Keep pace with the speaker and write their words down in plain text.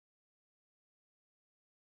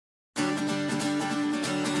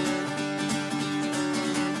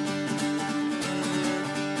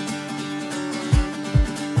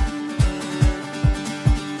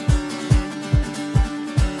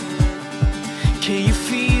Can you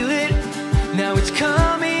feel it? Now it's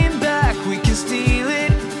coming back, we can steal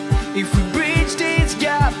it. If we bridge this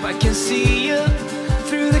gap, I can see you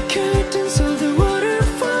through the curtains of the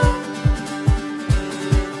waterfall.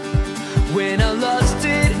 When I lost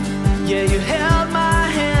it, yeah, you held my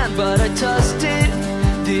hand, but I tossed it.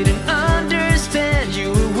 Didn't understand you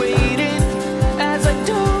were waiting as I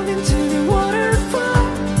dove into the waterfall.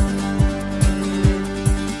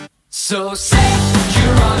 So say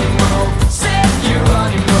you're running low, say you're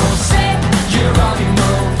running low, say you're running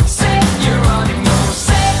low, say you're running low,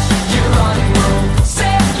 say you're running low,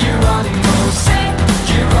 say you're running low, say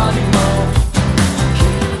you're running low.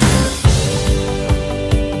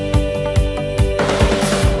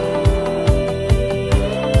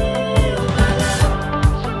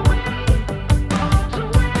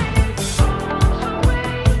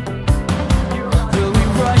 Well, we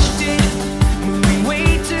rushed it, moving way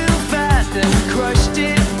too fast, and we crushed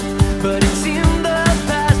it. But it's in the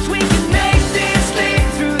past, we can make this leap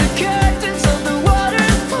through the curtains of the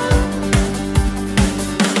waterfall.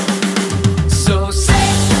 So say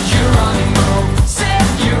you're running low, say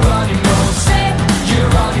you're running low, say you're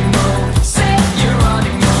running low, say you're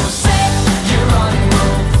running low, say you're running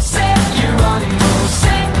low, say you're running low,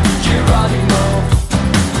 say you're running low.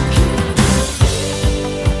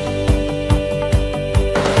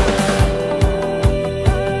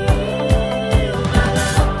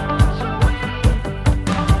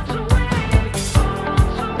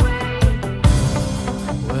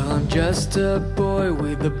 Well, I'm just a boy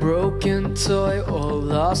with a broken toy, all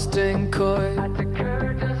lost and coy.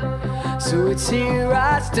 So it's here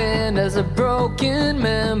I stand as a broken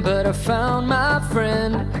man, but I found my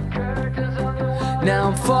friend. Now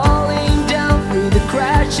I'm falling down through the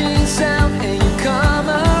crashing sound, and you come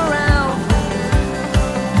around,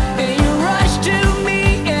 and you rush to me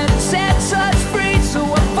and it sets us free. So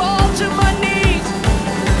I fall to my knees.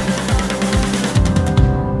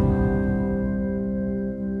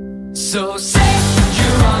 So say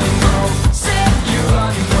you're running low, say you're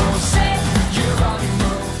running low, say you're running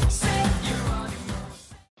low, say you're running low.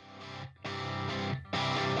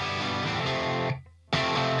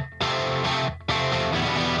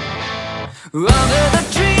 Under the